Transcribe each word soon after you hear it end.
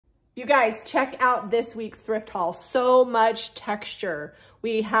You guys, check out this week's thrift haul. So much texture.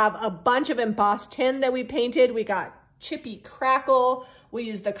 We have a bunch of embossed tin that we painted. We got chippy crackle. We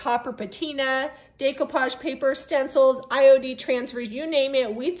used the copper patina, decoupage paper, stencils, IOD transfers, you name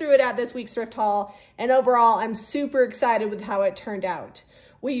it. We threw it at this week's thrift haul. And overall, I'm super excited with how it turned out.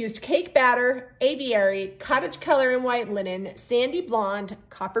 We used cake batter, aviary, cottage color and white linen, sandy blonde,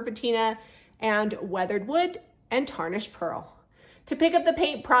 copper patina, and weathered wood and tarnished pearl. To pick up the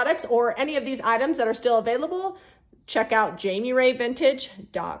paint products or any of these items that are still available, check out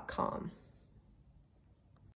JamieRayVintage.com.